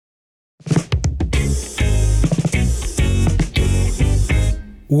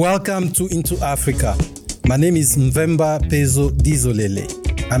Welcome to Into Africa. My name is Mvemba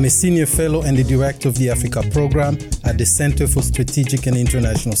Dizolele. I'm a senior fellow and the director of the Africa program at the Center for Strategic and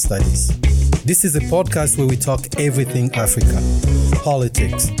International Studies. This is a podcast where we talk everything Africa: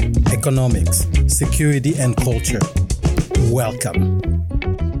 politics, economics, security, and culture. Welcome.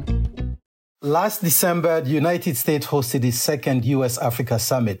 Last December, the United States hosted its second US-Africa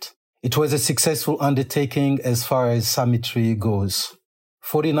Summit. It was a successful undertaking as far as summitry goes.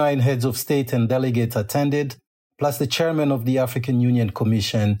 49 heads of state and delegates attended, plus the chairman of the African Union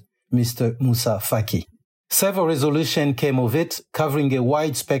Commission, Mr. Moussa Faki. Several resolutions came of it, covering a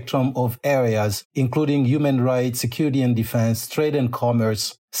wide spectrum of areas, including human rights, security and defense, trade and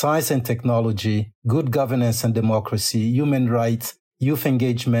commerce, science and technology, good governance and democracy, human rights, youth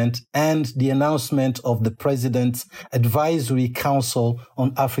engagement, and the announcement of the President's Advisory Council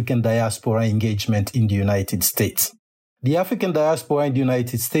on African Diaspora Engagement in the United States. The African diaspora in the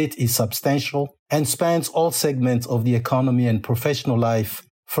United States is substantial and spans all segments of the economy and professional life,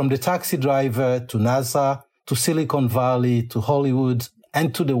 from the taxi driver to NASA, to Silicon Valley, to Hollywood,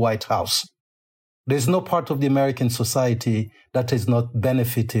 and to the White House. There's no part of the American society that has not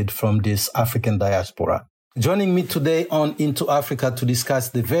benefited from this African diaspora. Joining me today on Into Africa to discuss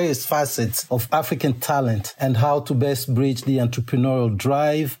the various facets of African talent and how to best bridge the entrepreneurial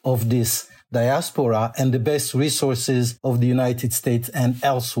drive of this diaspora and the best resources of the United States and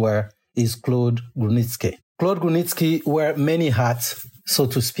elsewhere is Claude Grunitzky. Claude Grunitzky wears many hats, so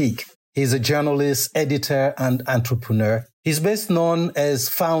to speak. He's a journalist, editor, and entrepreneur. He's best known as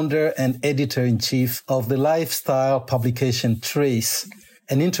founder and editor-in-chief of the lifestyle publication Trace,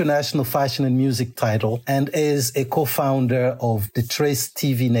 an international fashion and music title, and is a co-founder of the Trace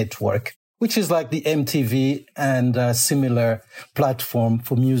TV network, which is like the MTV and a similar platform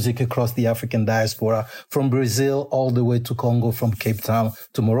for music across the African diaspora, from Brazil all the way to Congo, from Cape Town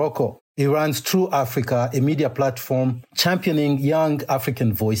to Morocco. He runs True Africa, a media platform championing young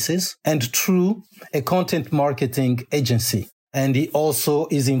African voices, and True, a content marketing agency. And he also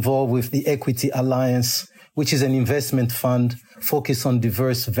is involved with the Equity Alliance, which is an investment fund focused on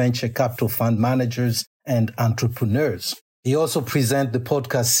diverse venture capital fund managers and entrepreneurs. He also presents the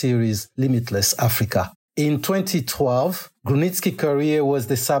podcast series Limitless Africa. In 2012, Grunitzky's career was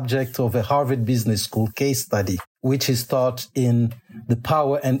the subject of a Harvard Business School case study, which is taught in the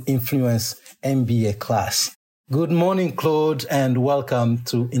Power and Influence MBA class. Good morning, Claude, and welcome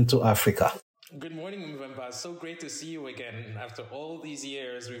to Into Africa. Good morning, Mvemba. So great to see you again. After all these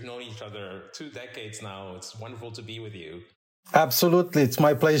years, we've known each other 2 decades now. It's wonderful to be with you. Absolutely. It's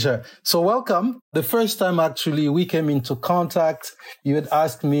my pleasure. So welcome. The first time actually we came into contact, you had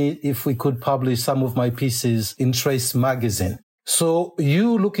asked me if we could publish some of my pieces in Trace magazine. So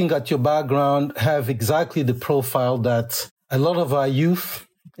you, looking at your background, have exactly the profile that a lot of our youth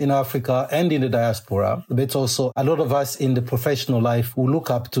in Africa and in the diaspora, but also a lot of us in the professional life will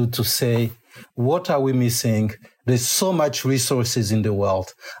look up to say, what are we missing? There's so much resources in the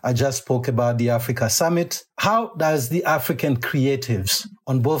world. I just spoke about the Africa Summit. How does the African creatives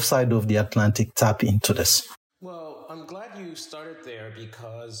on both sides of the Atlantic tap into this? Well, I'm glad you started there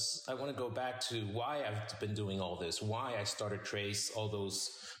because I want to go back to why I've been doing all this, why I started Trace all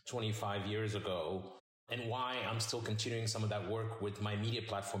those 25 years ago, and why I'm still continuing some of that work with my media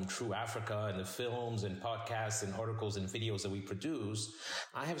platform, True Africa, and the films and podcasts and articles and videos that we produce.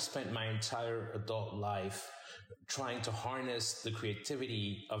 I have spent my entire adult life trying to harness the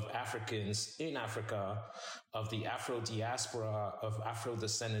creativity of Africans in Africa, of the Afro diaspora, of Afro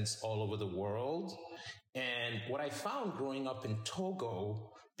descendants all over the world. And what I found growing up in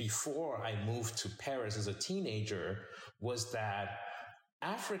Togo before I moved to Paris as a teenager was that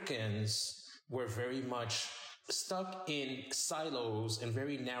Africans were very much stuck in silos and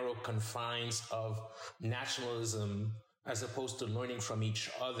very narrow confines of nationalism, as opposed to learning from each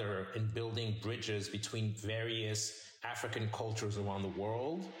other and building bridges between various African cultures around the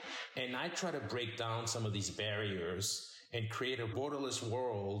world. And I try to break down some of these barriers and create a borderless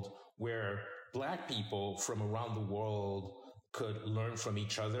world where Black people from around the world could learn from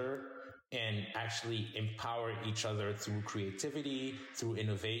each other and actually empower each other through creativity, through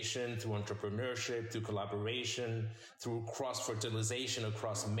innovation, through entrepreneurship, through collaboration, through cross-fertilization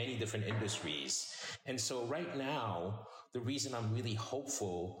across many different industries. And so right now, the reason I'm really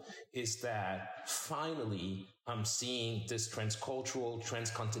hopeful is that finally I'm seeing this transcultural,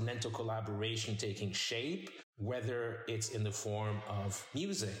 transcontinental collaboration taking shape, whether it's in the form of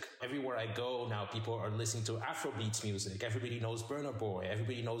music. Everywhere I go now, people are listening to Afrobeats music. Everybody knows Burna Boy.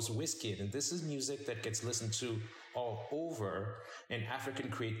 Everybody knows Wizkid. And this is music that gets listened to all over. And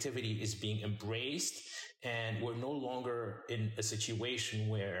African creativity is being embraced. And we're no longer in a situation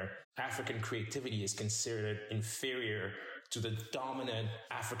where African creativity is considered inferior to the dominant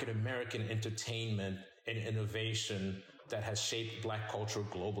African-American entertainment and innovation that has shaped Black culture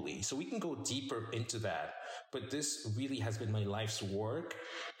globally. So we can go deeper into that. But this really has been my life's work,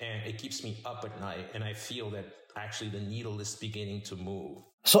 and it keeps me up at night. And I feel that actually the needle is beginning to move.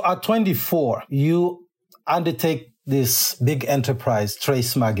 So at 24, you undertake this big enterprise,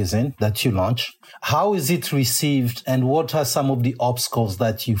 Trace Magazine, that you launch. How is it received, and what are some of the obstacles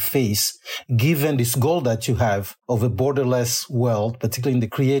that you face, given this goal that you have of a borderless world, particularly in the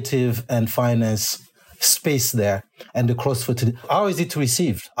creative and finance space there, and the cross-fertility? How is it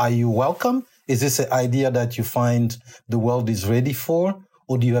received? Are you welcome? Is this an idea that you find the world is ready for,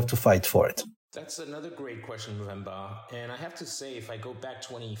 or do you have to fight for it? That's another great question, Mvemba. And I have to say, if I go back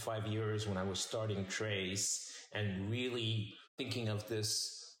 25 years when I was starting Trace and really thinking of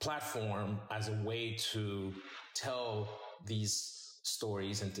this platform as a way to tell these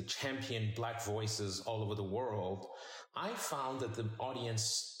stories and to champion Black voices all over the world, I found that the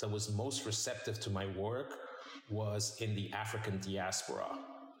audience that was most receptive to my work was in the African diaspora.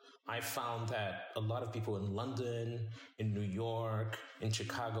 I found that a lot of people in London, in New York, in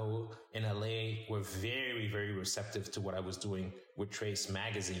Chicago, in LA were very, very receptive to what I was doing with Trace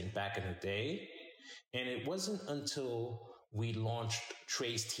Magazine back in the day. And it wasn't until we launched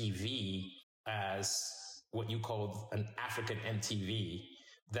Trace TV as what you called an African MTV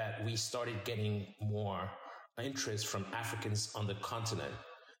that we started getting more interest from Africans on the continent.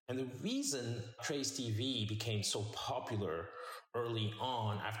 And the reason Trace TV became so popular early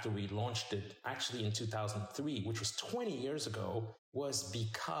on after we launched it, actually in 2003, which was 20 years ago, was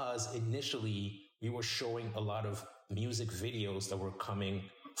because initially we were showing a lot of music videos that were coming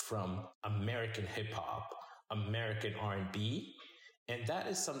from American hip hop, American R&B. And that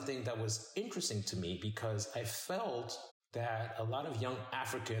is something that was interesting to me because I felt that a lot of young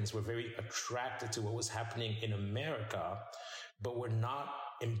Africans were very attracted to what was happening in America, but were not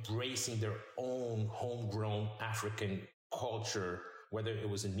embracing their own homegrown African culture, whether it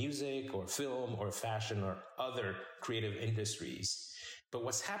was in music or film or fashion or other creative industries. But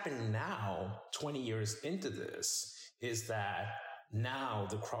what's happening now, 20 years into this, is that now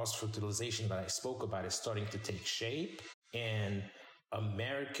the cross-fertilization that I spoke about is starting to take shape, and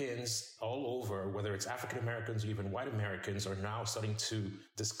Americans all over, whether it's African Americans or even white Americans, are now starting to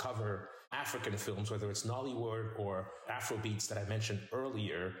discover African films, whether it's Nollywood or Afrobeats that I mentioned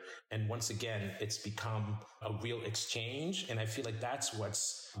earlier. And once again, it's become a real exchange. And I feel like that's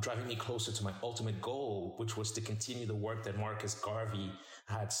what's driving me closer to my ultimate goal, which was to continue the work that Marcus Garvey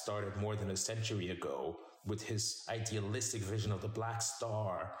had started more than a century ago with his idealistic vision of the Black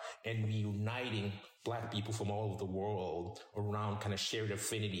Star and reuniting Black people from all over the world around kind of shared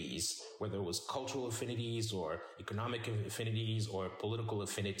affinities, whether it was cultural affinities or economic affinities or political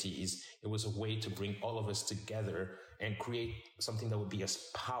affinities. It was a way to bring all of us together and create something that would be as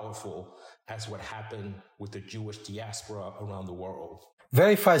powerful as what happened with the Jewish diaspora around the world.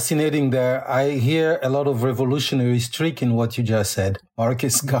 Very fascinating there. I hear a lot of revolutionary streak in what you just said.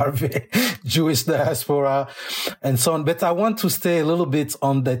 Marcus Garvey, Jewish diaspora, and so on. But I want to stay a little bit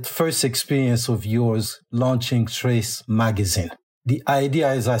on that first experience of yours launching Trace Magazine. The idea,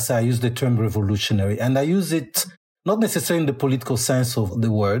 as I say, I use the term revolutionary, and I use it not necessarily in the political sense of the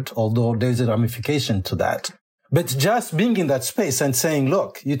word, although there's a ramification to that. But just being in that space and saying,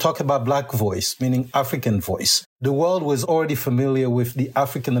 look, you talk about Black voice, meaning African voice. The world was already familiar with the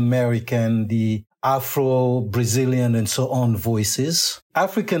African American, the Afro-Brazilian and so on voices.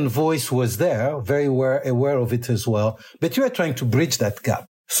 African voice was there, very aware of it as well. But you are trying to bridge that gap.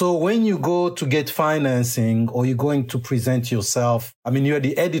 So when you go to get financing or you're going to present yourself, I mean, you're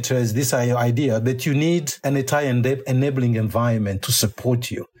the editors, this is your idea, but you need an entire enabling environment to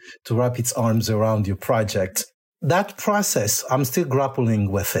support you, to wrap its arms around your project. That process, I'm still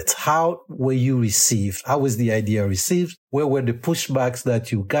grappling with it. How were you received? How was the idea received? Where were the pushbacks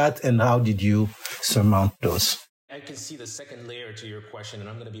that you got, and how did you surmount those? I can see the second layer to your question, and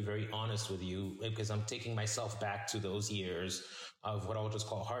I'm going to be very honest with you because I'm taking myself back to those years of what I'll just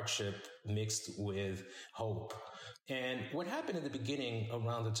call hardship mixed with hope. And what happened in the beginning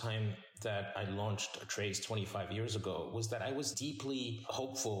around the time that I launched Trace 25 years ago was that I was deeply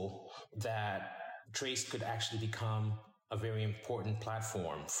hopeful that Trace could actually become a very important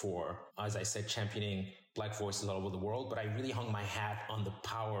platform for, as I said, championing Black voices all over the world, but I really hung my hat on the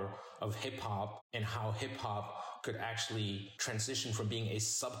power of hip hop and how hip hop could actually transition from being a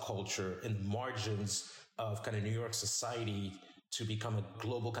subculture in the margins of kind of New York society to become a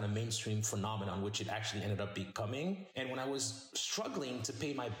global kind of mainstream phenomenon, which it actually ended up becoming. And when I was struggling to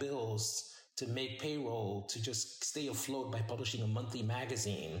pay my bills, to make payroll, to just stay afloat by publishing a monthly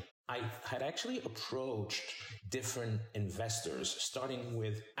magazine, I had actually approached different investors, starting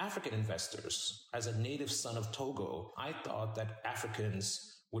with African investors. As a native son of Togo, I thought that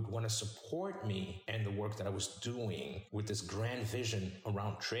Africans would want to support me and the work that I was doing with this grand vision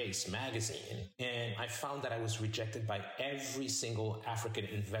around Trace magazine. And I found that I was rejected by every single African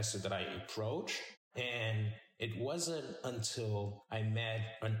investor that I approached. And it wasn't until I met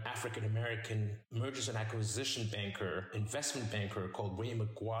an African-American mergers and acquisition banker, investment banker called Ray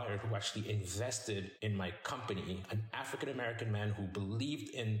McGuire, who actually invested in my company, an African-American man who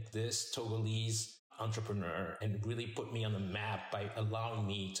believed in this Togolese entrepreneur and really put me on the map by allowing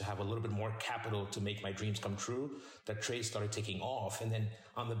me to have a little bit more capital to make my dreams come true, that Trace started taking off. And then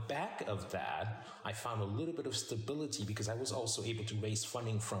on the back of that, I found a little bit of stability because I was also able to raise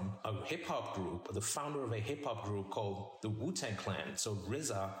funding from a hip hop group, the founder of a hip hop group called the Wu-Tang Clan. So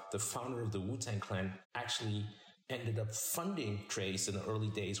RZA, the founder of the Wu-Tang Clan, actually ended up funding Trace in the early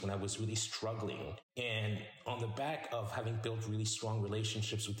days when I was really struggling. And on the back of having built really strong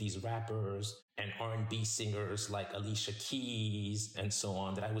relationships with these rappers and R&B singers like Alicia Keys and so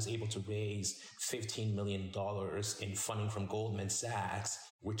on, that I was able to raise $15 million in funding from Goldman Sachs,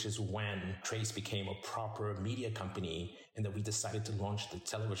 which is when Trace became a proper media company, and that we decided to launch the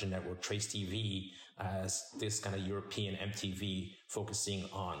television network Trace TV as this kind of European MTV focusing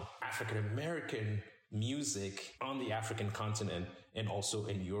on African-American music on the African continent and also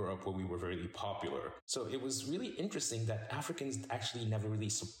in Europe, where we were very popular. So it was really interesting that Africans actually never really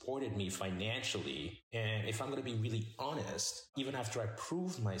supported me financially. And if I'm going to be really honest, even after I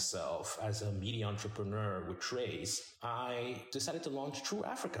proved myself as a media entrepreneur with Trace, I decided to launch True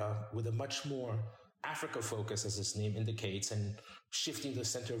Africa with a much more Africa focus, as its name indicates, and shifting the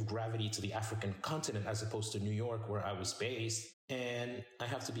center of gravity to the African continent as opposed to New York, where I was based. And I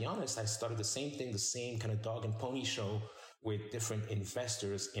have to be honest, I started the same thing, the same kind of dog and pony show with different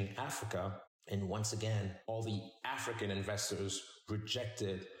investors in Africa. And once again, all the African investors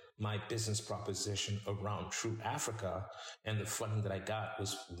rejected my business proposition around True Africa. And the funding that I got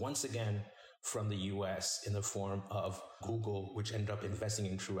was once again from the US in the form of Google, which ended up investing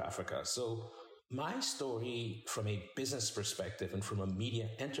in True Africa. So my story from a business perspective and from a media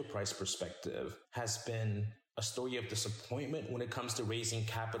enterprise perspective has been a story of disappointment when it comes to raising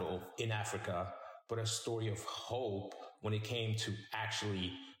capital in Africa, but a story of hope when it came to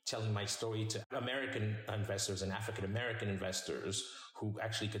actually telling my story to American investors and African-American investors who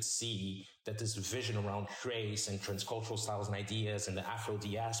actually could see that this vision around Trace and transcultural styles and ideas and the Afro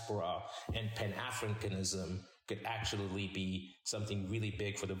diaspora and Pan-Africanism could actually be something really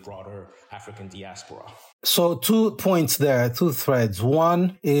big for the broader African diaspora. So 2 points there, 2 threads.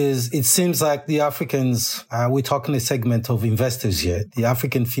 One is it seems like the Africans, we're talking a segment of investors here. The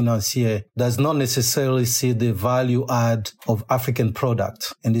African financier does not necessarily see the value add of African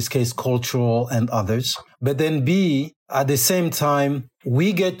product, in this case, cultural and others. But then B, at the same time,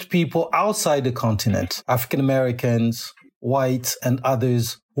 we get people outside the continent, African Americans, white and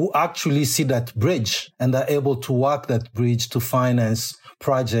others, who actually see that bridge and are able to work that bridge to finance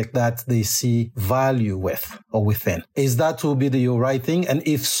project that they see value with or within. Is that will be the right thing? And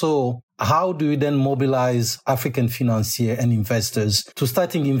if so, how do you then mobilize African financier and investors to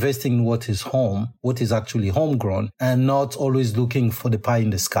starting investing in what is home, what is actually homegrown, and not always looking for the pie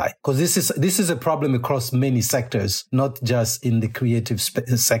in the sky? Because this is a problem across many sectors, not just in the creative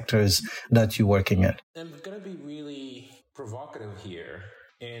sectors that you're working in. I'm going to be really provocative here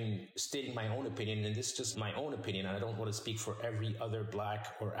in stating my own opinion, and this is just my own opinion, and I don't want to speak for every other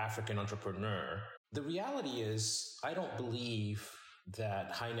Black or African entrepreneur. The reality is, I don't believe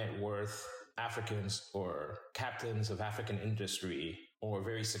that high net worth Africans or captains of African industry or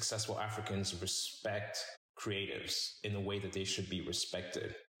very successful Africans respect creatives in the way that they should be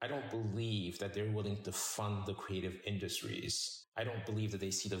respected. I don't believe that they're willing to fund the creative industries. I don't believe that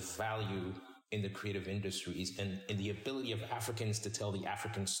they see the value in the creative industries and in the ability of Africans to tell the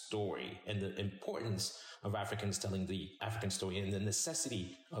African story and the importance of Africans telling the African story and the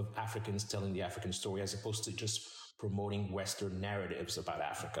necessity of Africans telling the African story as opposed to just promoting Western narratives about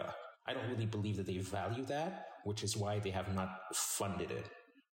Africa. I don't really believe that they value that, which is why they have not funded it.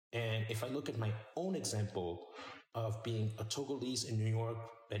 And if I look at my own example of being a Togolese in New York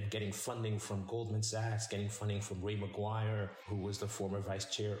and getting funding from Goldman Sachs, getting funding from Ray McGuire, who was the former vice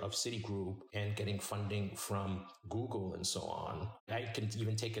chair of Citigroup, and getting funding from Google and so on. I can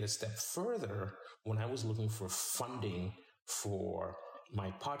even take it a step further. When I was looking for funding for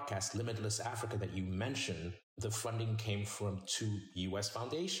my podcast, Limitless Africa, that you mentioned, the funding came from 2 U.S.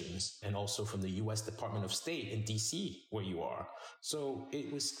 foundations and also from the U.S. Department of State in D.C., where you are. So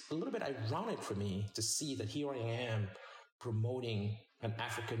it was a little bit ironic for me to see that here I am promoting an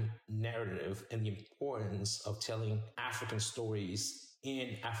African narrative and the importance of telling African stories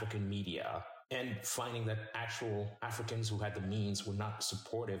in African media, and finding that actual Africans who had the means were not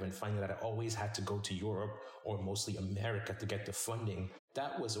supportive, and finding that I always had to go to Europe or mostly America to get the funding.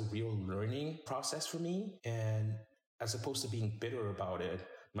 That was a real learning process for me. And as opposed to being bitter about it,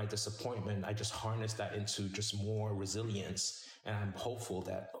 my disappointment, I just harnessed that into just more resilience. And I'm hopeful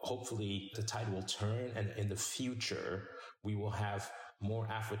that hopefully the tide will turn, and in the future, we will have more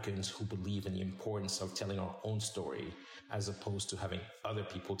Africans who believe in the importance of telling our own story as opposed to having other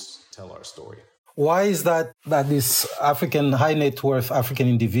people tell our story. Why is that these African high net worth African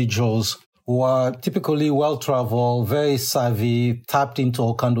individuals who are typically well-traveled, very savvy, tapped into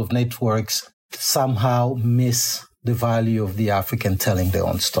all kinds of networks, somehow miss the value of the African telling their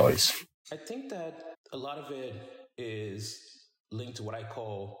own stories? I think that a lot of it is linked to what I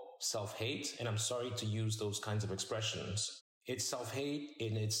call self-hate, and I'm sorry to use those kinds of expressions. It's self-hate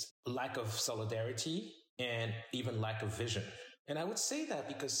in its lack of solidarity and even lack of vision. And I would say that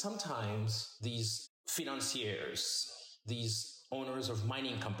because sometimes these financiers, these owners of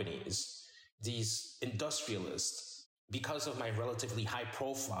mining companies, these industrialists, because of my relatively high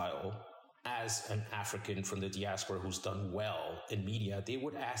profile as an African from the diaspora who's done well in media, they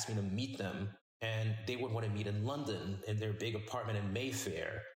would ask me to meet them, and they would want to meet in London in their big apartment in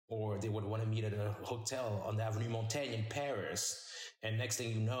Mayfair, or they would want to meet at a hotel on the Avenue Montaigne in Paris. And next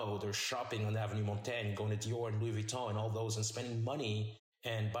thing you know, they're shopping on the Avenue Montaigne, going to Dior and Louis Vuitton and all those, and spending money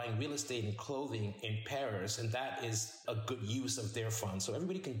and buying real estate and clothing in Paris. And that is a good use of their funds. So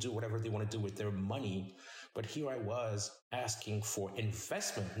everybody can do whatever they want to do with their money. But here I was asking for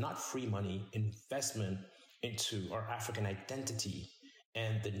investment, not free money, investment into our African identity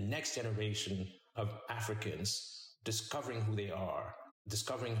and the next generation of Africans discovering who they are,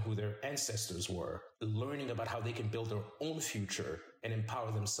 discovering who their ancestors were, learning about how they can build their own future and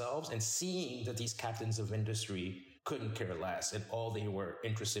empower themselves, and seeing that these captains of industry couldn't care less, and all they were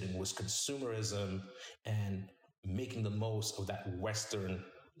interested in was consumerism and making the most of that Western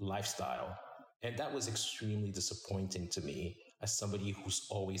lifestyle. And that was extremely disappointing to me as somebody who's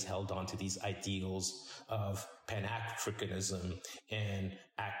always held on to these ideals of Pan-Africanism and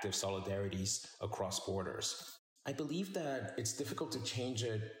active solidarities across borders. I believe that it's difficult to change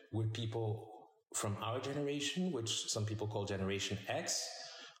it with people from our generation, which some people call Generation X.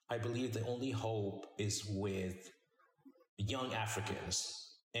 I believe the only hope is with young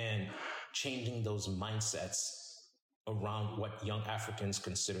Africans and changing those mindsets around what young Africans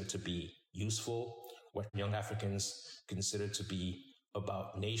consider to be useful, what young Africans consider to be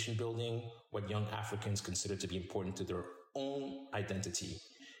about nation building, what young Africans consider to be important to their own identity.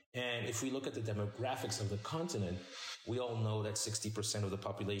 And if we look at the demographics of the continent, we all know that 60% of the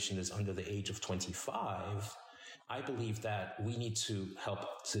population is under the age of 25. I believe that we need to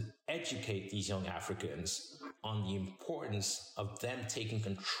help to educate these young Africans on the importance of them taking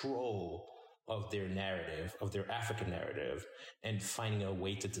control of their narrative, of their African narrative, and finding a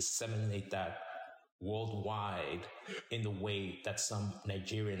way to disseminate that worldwide in the way that some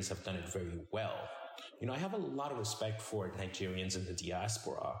Nigerians have done it very well. You know, I have a lot of respect for Nigerians in the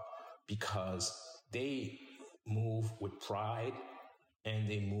diaspora because they move with pride and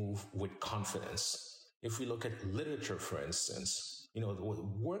they move with confidence. If we look at literature, for instance, you know, the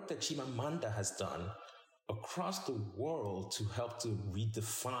work that Chimamanda has done across the world to help to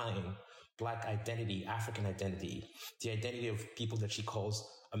redefine Black identity, African identity, the identity of people that she calls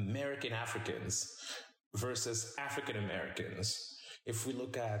American Africans versus African Americans. If we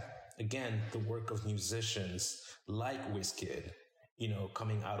look at, again, the work of musicians like Wizkid, you know,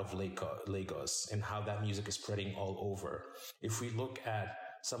 coming out of Lagos and how that music is spreading all over. If we look at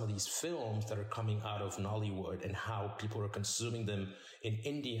some of these films that are coming out of Nollywood and how people are consuming them in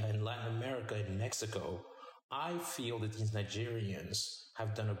India and Latin America and Mexico, I feel that these Nigerians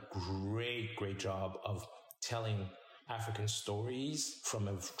have done a great job of telling African stories from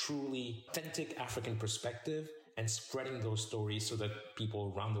a truly authentic African perspective and spreading those stories so that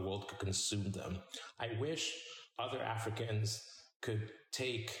people around the world could consume them. I wish other Africans could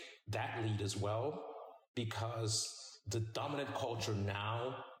take that lead as well, because the dominant culture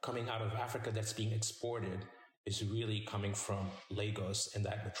now coming out of Africa that's being exported is really coming from Lagos and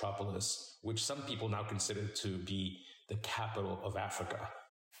that metropolis, which some people now consider to be the capital of Africa.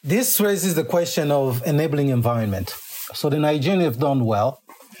 This raises the question of enabling environment. So the Nigerians have done well.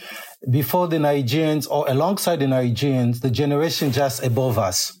 Before the Nigerians, or alongside the Nigerians, the generation just above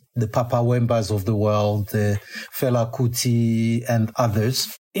us, the Papa Wembas of the world, the Fela Kuti and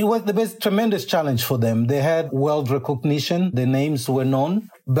others, it was the tremendous challenge for them. They had world recognition. Their names were known,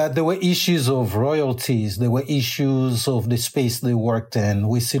 but there were issues of royalties. There were issues of the space they worked in.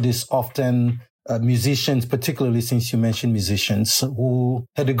 We see this often. Musicians, particularly since you mentioned musicians, who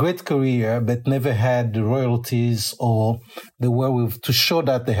had a great career but never had the royalties or the wherewithal to show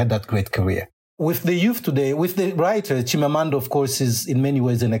that they had that great career. With the youth today, with the writer, Chimamanda, of course, is in many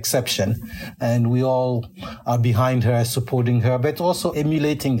ways an exception. And we all are behind her, supporting her, but also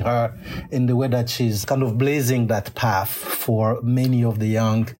emulating her in the way that she's kind of blazing that path for many of the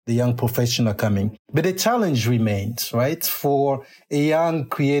young professional coming. But the challenge remains, right? For a young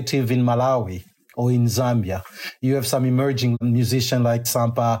creative in Malawi, or in Zambia. You have some emerging musicians like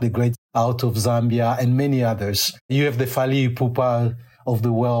Sampa, the great out of Zambia, and many others. You have the Fali Ipupa of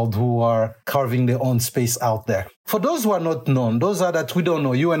the world who are carving their own space out there. For those who are not known, those are that we don't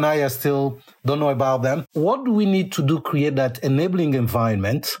know, you and I are still don't know about them. What do we need to do, create that enabling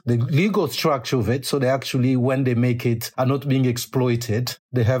environment, the legal structure of it, so they actually, when they make it, are not being exploited.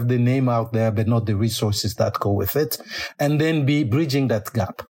 They have the name out there, but not the resources that go with it. And then be bridging that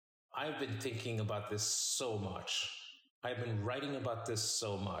gap. I've been thinking about this so much. I've been writing about this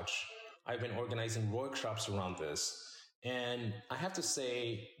so much. I've been organizing workshops around this. And I have to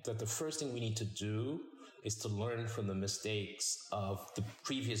say that the first thing we need to do is to learn from the mistakes of the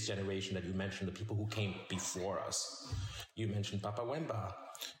previous generation that you mentioned, the people who came before us. You mentioned Papa Wemba.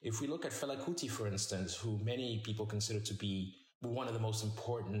 If we look at Fela Kuti, for instance, who many people consider to be one of the most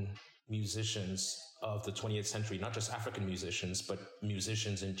important musicians of the 20th century, not just African musicians, but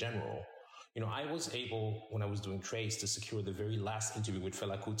musicians in general. You know, I was able, when I was doing Trace, to secure the very last interview with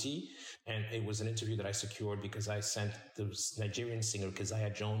Fela Kuti. And it was an interview that I secured because I sent the Nigerian singer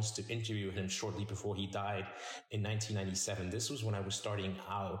Keziah Jones to interview him shortly before he died in 1997. This was when I was starting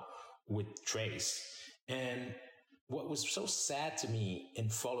out with Trace. And what was so sad to me in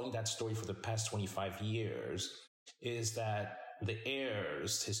following that story for the past 25 years is that the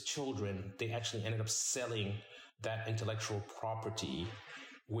heirs, his children, they actually ended up selling that intellectual property,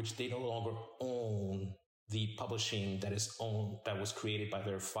 which they no longer own the publishing that was created by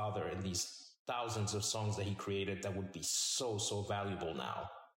their father, and these thousands of songs that he created that would be so valuable now.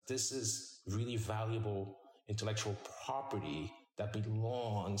 This is really valuable intellectual property that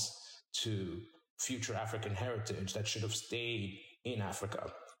belongs to future African heritage that should have stayed in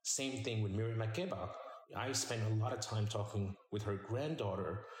Africa. Same thing with Miriam Makeba. I spent a lot of time talking with her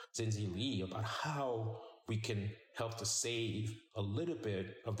granddaughter, Zinzi Lee, about how we can help to save a little bit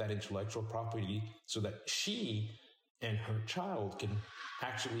of that intellectual property so that she and her child can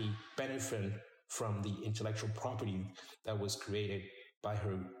actually benefit from the intellectual property that was created by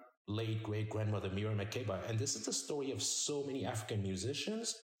her late great-grandmother, Miriam Makeba. And this is the story of so many African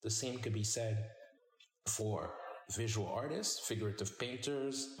musicians. The same could be said for visual artists, figurative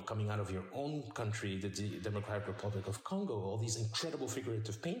painters coming out of your own country, the Democratic Republic of Congo, all these incredible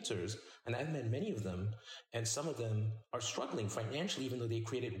figurative painters. And I've met many of them, and some of them are struggling financially, even though they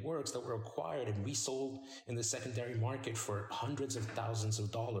created works that were acquired and resold in the secondary market for hundreds of thousands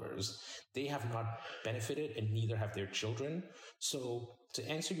of dollars. They have not benefited, and neither have their children. So to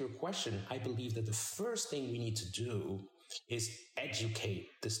answer your question, I believe that the first thing we need to do is educate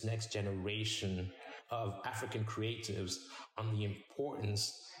this next generation of African creatives on the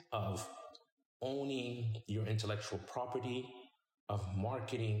importance of owning your intellectual property, of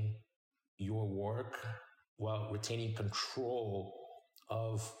marketing your work while retaining control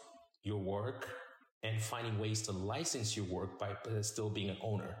of your work, and finding ways to license your work by still being an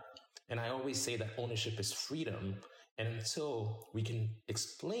owner. And I always say that ownership is freedom. And until we can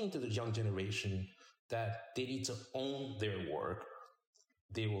explain to the young generation that they need to own their work,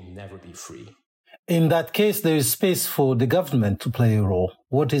 they will never be free. In that case, there is space for the government to play a role.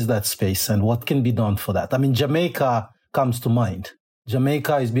 What is that space and what can be done for that? I mean, Jamaica comes to mind.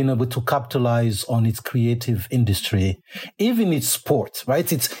 Jamaica has been able to capitalize on its creative industry, even its sport,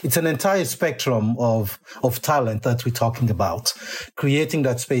 right? It's an entire spectrum of talent that we're talking about. Creating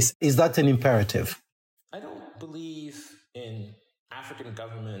that space, is that an imperative? I don't believe in African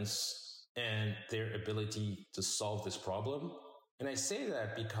governments and their ability to solve this problem. And I say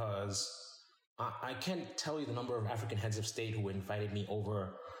that because I can't tell you the number of African heads of state who invited me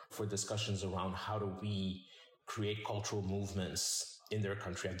over for discussions around how do we create cultural movements in their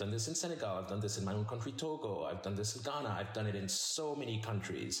country. I've done this in Senegal. I've done this in my own country, Togo. I've done this in Ghana. I've done it in so many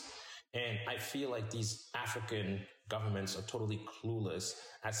countries. And I feel like these African governments are totally clueless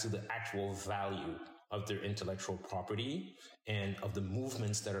as to the actual value of their intellectual property and of the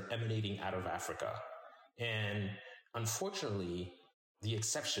movements that are emanating out of Africa. And unfortunately, the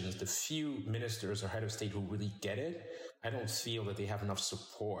exceptions, the few ministers or head of state who really get it, I don't feel that they have enough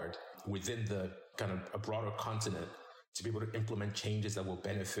support within the kind of a broader continent to be able to implement changes that will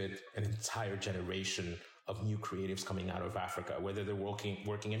benefit an entire generation of new creatives coming out of Africa, whether they're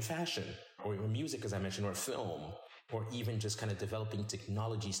working in fashion or music, as I mentioned, or film, or even just kind of developing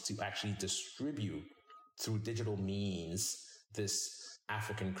technologies to actually distribute through digital means this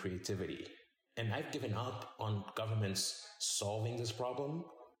African creativity. And I've given up on governments solving this problem.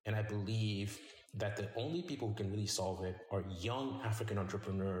 And I believe that the only people who can really solve it are young African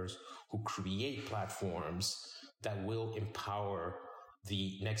entrepreneurs who create platforms that will empower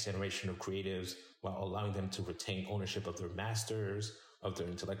the next generation of creatives while allowing them to retain ownership of their masters, of their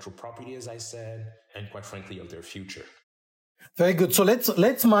intellectual property, as I said, and quite frankly, of their future. Very good. So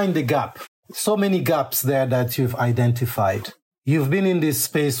let's mind the gap. So many gaps there that you've identified. You've been in this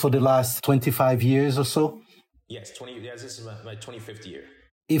space for the last 25 years or so? Yes, this is my 25th year.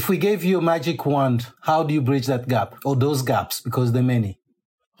 If we gave you a magic wand, how do you bridge that gap or those gaps? Because there are many.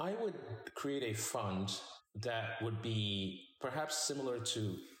 I would create a fund that would be perhaps similar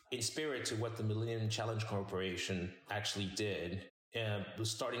in spirit to what the Millennium Challenge Corporation actually did,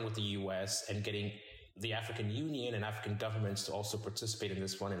 starting with the US and getting the African Union and African governments to also participate in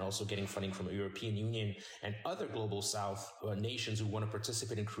this fund, and also getting funding from the European Union and other global South nations who want to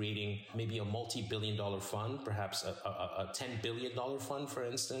participate in creating maybe a multi-billion-dollar fund, perhaps a $10 billion fund, for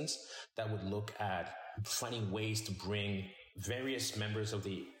instance, that would look at finding ways to bring various members of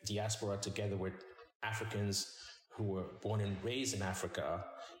the diaspora together with Africans who were born and raised in Africa,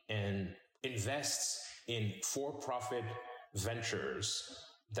 and invest in for-profit ventures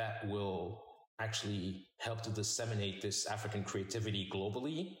that will actually help to disseminate this African creativity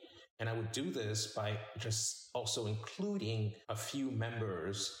globally. And I would do this by just also including a few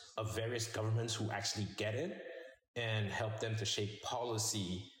members of various governments who actually get it, and help them to shape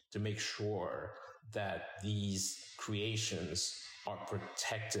policy to make sure that these creations are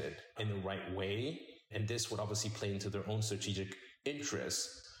protected in the right way. And this would obviously play into their own strategic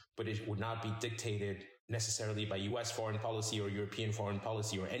interests, but it would not be dictated necessarily by US foreign policy or European foreign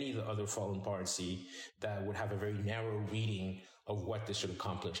policy or any of the other foreign policy that would have a very narrow reading of what this should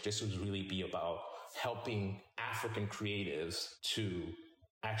accomplish. This would really be about helping African creatives to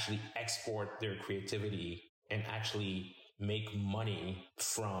actually export their creativity and actually make money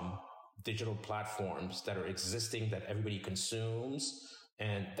from digital platforms that are existing, that everybody consumes,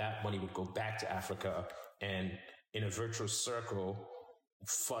 and that money would go back to Africa and, in a virtuous circle,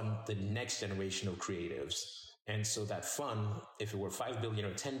 fund the next generation of creatives. And so that fund, if it were 5 billion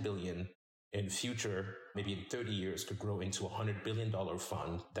or 10 billion in future, maybe in 30 years, could grow into a $100 billion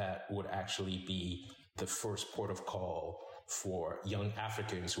fund that would actually be the first port of call for young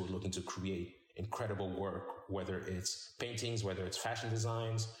Africans who are looking to create incredible work, whether it's paintings, whether it's fashion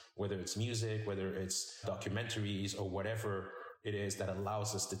designs, whether it's music, whether it's documentaries, or whatever it is that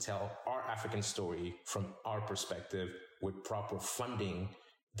allows us to tell our African story from our perspective with proper funding.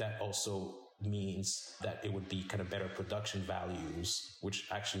 That also means that it would be kind of better production values, which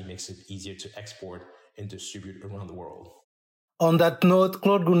actually makes it easier to export and distribute around the world. On that note,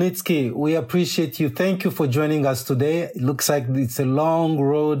 Claude Grunitzky, we appreciate you. Thank you for joining us today. It looks like it's a long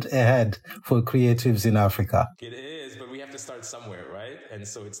road ahead for creatives in Africa. It is, but we have to start somewhere, right? And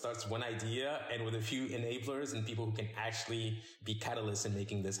so it starts one idea and with a few enablers and people who can actually be catalysts in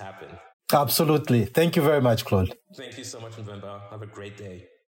making this happen. Absolutely. Thank you very much, Claude. Thank you so much, Mvemba. Have a great day.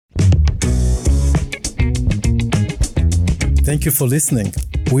 Thank you for listening.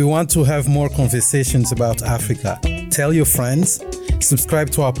 We want to have more conversations about Africa. Tell your friends. Subscribe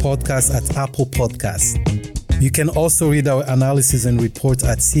to our podcast at Apple Podcasts. You can also read our analysis and report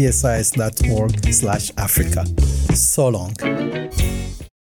at csis.org/Africa. So long.